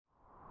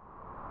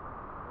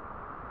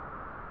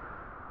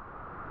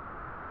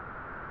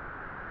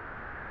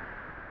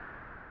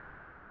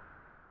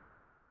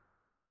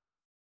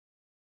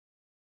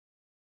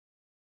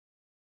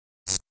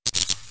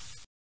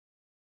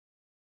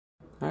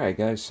Alright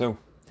guys, so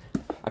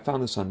I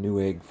found this on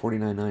Newegg,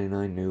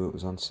 $49.99 new. It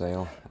was on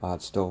sale.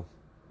 It's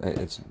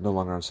no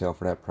longer on sale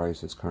for that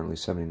price. It's currently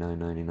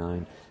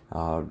 $79.99.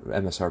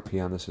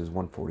 MSRP on this is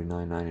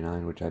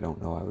 $149.99, which I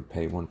don't know. I would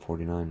pay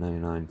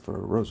 $149.99 for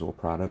a Rosewill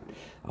product.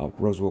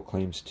 Rosewill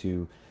claims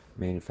to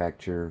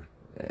manufacture,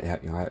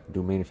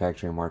 do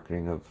manufacturing and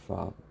marketing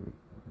of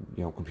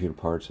computer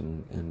parts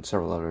and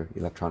several other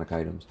electronic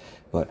items,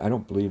 but I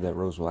don't believe that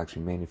Rosewill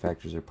actually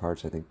manufactures their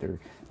parts. I think they're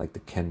like the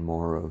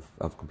Kenmore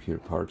of computer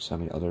parts. I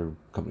mean, other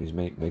companies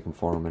make them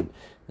for them and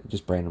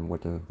just brand them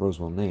with the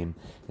Rosewill name.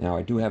 Now,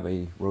 I do have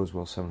a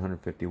Rosewill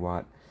 750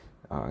 watt,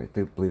 I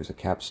believe it's a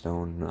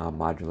capstone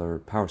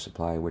modular power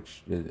supply,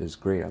 which is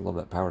great. I love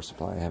that power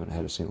supply. I haven't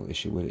had a single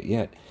issue with it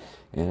yet,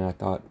 and I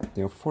thought,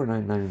 for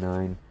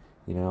 $49.99,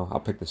 I'll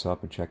pick this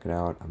up and check it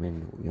out. I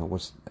mean,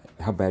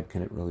 how bad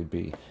can it really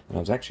be? And I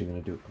was actually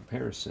going to do a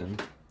comparison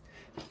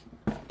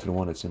to the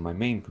one that's in my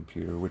main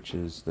computer, which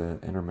is the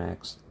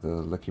Enermax, the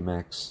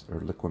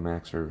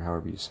Liquimax, or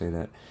however you say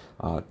that,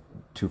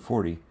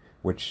 240,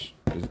 which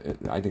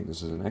I think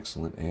this is an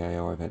excellent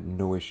AIO. I've had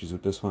no issues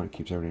with this one. It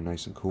keeps everything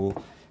nice and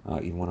cool,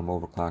 even when I'm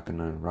overclocking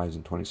a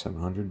Ryzen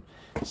 2700.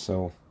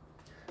 So,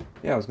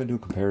 yeah, I was going to do a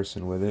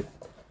comparison with it,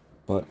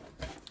 but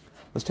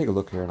let's take a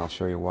look here and I'll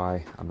show you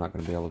why I'm not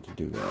going to be able to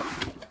do that.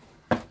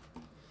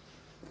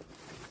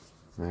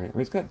 Alright, I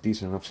mean, it's got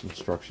decent enough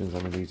instructions. I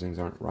mean, these things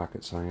aren't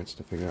rocket science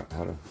to figure out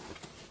how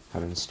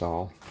to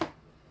install.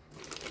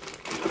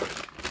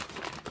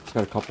 It's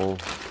got a couple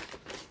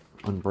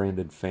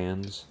unbranded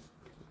fans,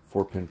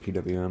 4-pin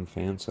PWM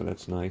fans, so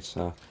that's nice.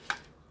 Not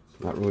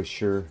really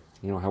sure,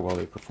 how well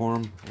they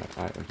perform.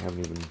 I haven't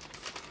even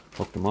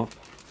hooked them up.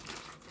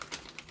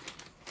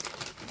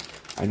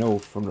 I know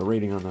from the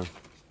rating on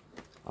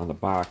the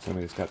box, I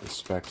mean, it's got the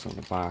specs on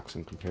the box,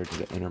 and compared to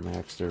the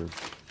Enermax, they're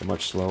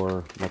much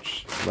slower,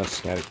 much less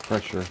static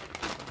pressure.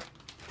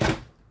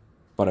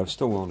 But I was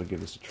still willing to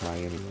give this a try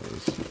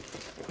anyways.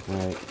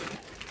 Alright,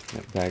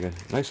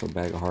 that nice little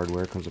bag of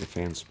hardware, comes with a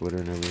fan splitter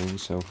and everything,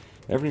 so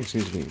everything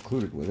seems to be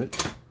included with it.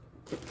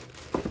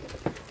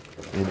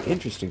 An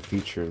interesting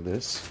feature of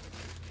this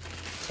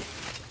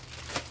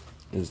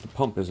is the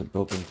pump isn't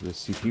built into the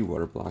CPU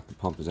water block. The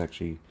pump is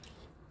actually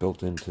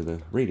built into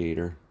the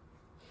radiator,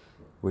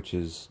 which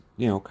is,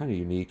 kind of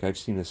unique. I've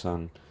seen this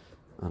on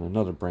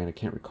another brand. I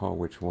can't recall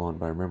which one,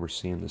 but I remember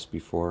seeing this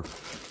before.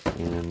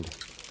 And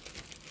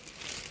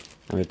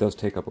I mean, it does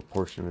take up a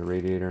portion of the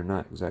radiator. I'm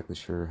not exactly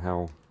sure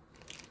how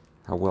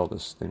well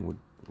this thing would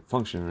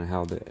function and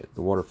how the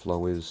water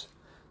flow is,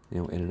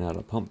 in and out of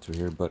the pump through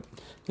here. But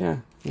yeah,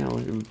 it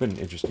would have been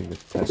interesting to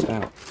test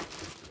out.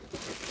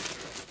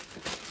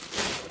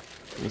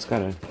 It's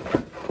got a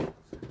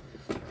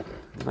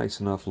nice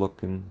enough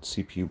looking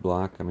CPU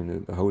block. I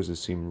mean, the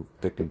hoses seem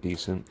thick and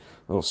decent,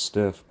 a little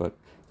stiff, but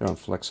they're on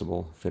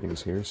flexible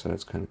fittings here, so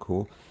that's kind of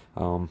cool.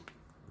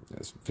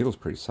 It feels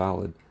pretty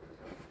solid.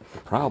 The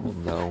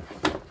problem, though,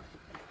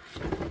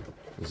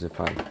 is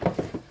if I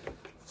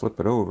flip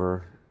it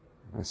over,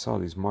 I saw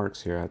these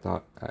marks here.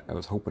 I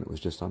was hoping it was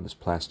just on this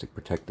plastic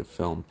protective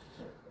film,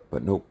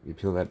 but nope. You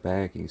peel that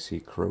back and you see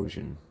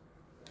corrosion.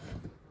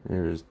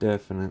 There is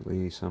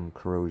definitely some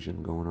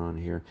corrosion going on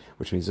here,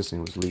 which means this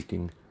thing was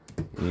leaking.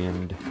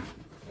 And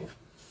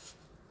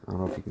I don't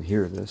know if you can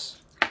hear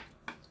this.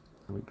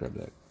 Let me grab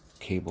that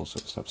cable so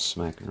it stops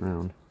smacking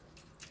around.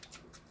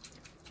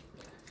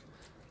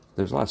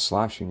 There's a lot of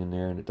sloshing in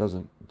there, and it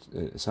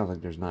sounds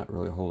like there's not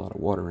really a whole lot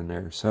of water in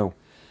there. So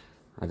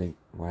I think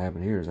what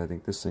happened here is I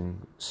think this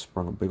thing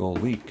sprung a big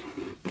old leak.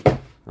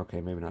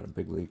 Okay, maybe not a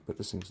big leak, but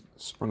this thing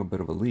sprung a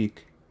bit of a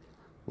leak.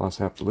 Lost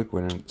half the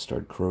liquid and it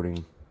started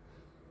corroding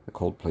the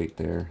cold plate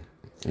there.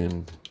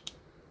 And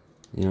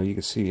you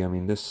can see, I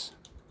mean, this,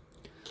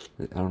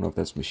 I don't know if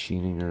that's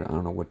machining or I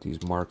don't know what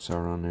these marks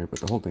are on there, but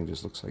the whole thing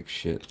just looks like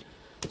shit.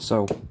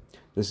 So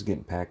this is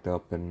getting packed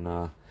up, and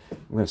I'm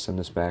going to send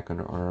this back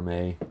under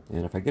RMA.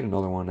 And if I get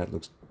another one that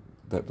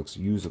looks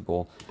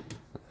usable,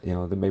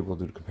 then maybe we'll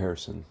do the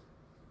comparison.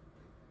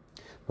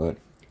 But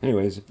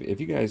anyways, if any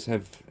of you guys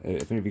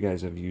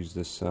have used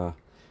this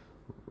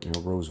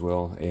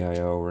Rosewill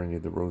AIO or any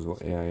of the Rosewill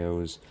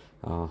AIOs,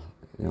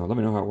 let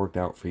me know how it worked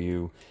out for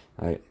you.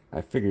 I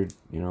figured,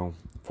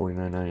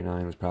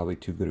 $49.99 was probably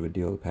too good of a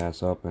deal to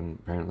pass up, and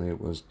apparently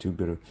it was too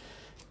good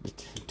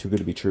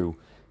to be true,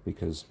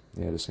 because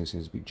yeah, this thing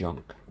seems to be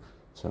junk.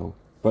 So,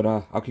 but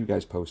I'll keep you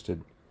guys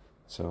posted.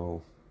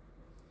 So,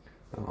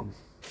 let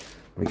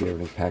me get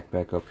everything packed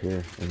back up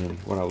here, and then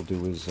what I'll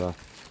do is,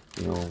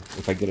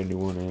 if I get a new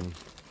one in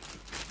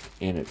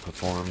and it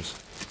performs,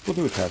 we'll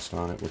do a test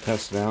on it. We'll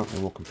test it out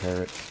and we'll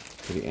compare it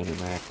to the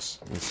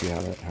Enermax and see how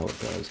it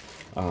does.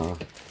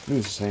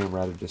 Needless to say, I'm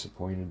rather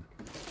disappointed.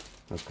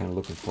 I was kind of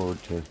looking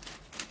forward to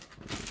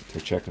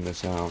checking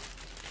this out.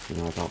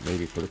 I thought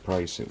maybe for the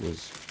price it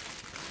was,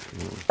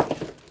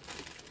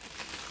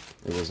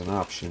 it was an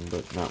option,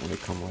 but not when they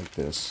come like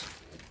this.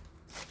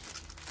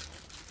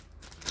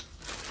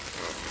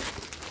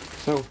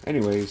 So,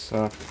 anyways,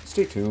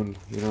 stay tuned.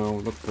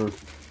 Look for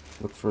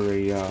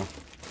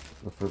a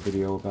look for a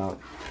video about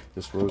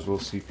this Rosewill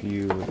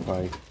CPU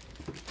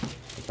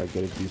if I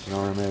get a decent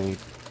RMA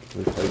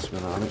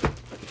replacement on it.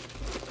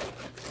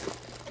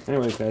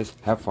 Anyways, guys,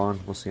 have fun.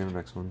 We'll see you in the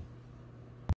next one.